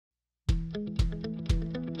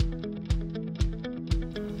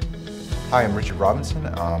Hi, I'm Richard Robinson.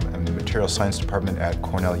 I'm in the Material Science Department at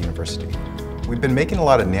Cornell University. We've been making a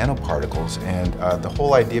lot of nanoparticles, and the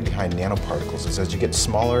whole idea behind nanoparticles is as you get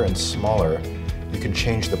smaller and smaller, you can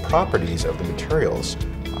change the properties of the materials.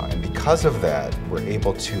 And because of that, we're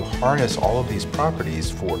able to harness all of these properties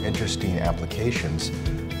for interesting applications,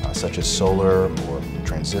 such as solar or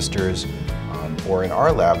transistors, or in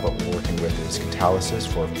our lab, what we're working with is catalysis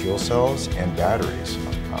for fuel cells and batteries.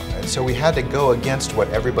 And so we had to go against what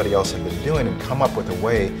everybody else had been doing and come up with a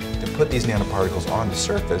way to put these nanoparticles on the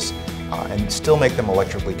surface and still make them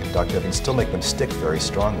electrically conductive and still make them stick very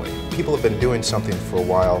strongly. People have been doing something for a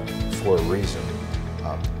while for a reason.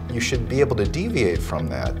 You should be able to deviate from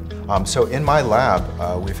that. So in my lab,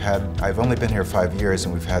 I've only been here 5 years,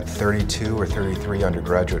 and we've had 32 or 33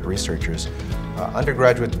 undergraduate researchers.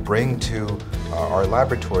 Undergraduates bring to our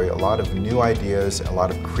laboratory a lot of new ideas, a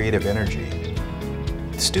lot of creative energy.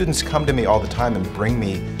 Students come to me all the time and bring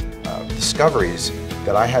me discoveries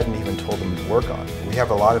that I hadn't even told them to work on. We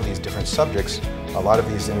have a lot of these different subjects, a lot of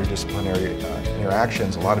these interdisciplinary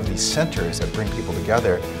interactions, a lot of these centers that bring people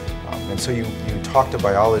together. And so you talk to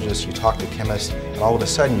biologists, you talk to chemists, and all of a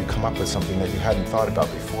sudden you come up with something that you hadn't thought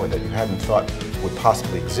about before, that you hadn't thought would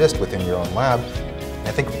possibly exist within your own lab.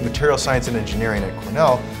 I think material science and engineering at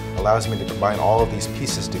Cornell allows me to combine all of these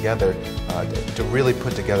pieces together to really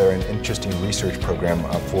put together an interesting research program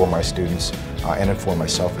for my students and for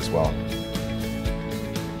myself as well.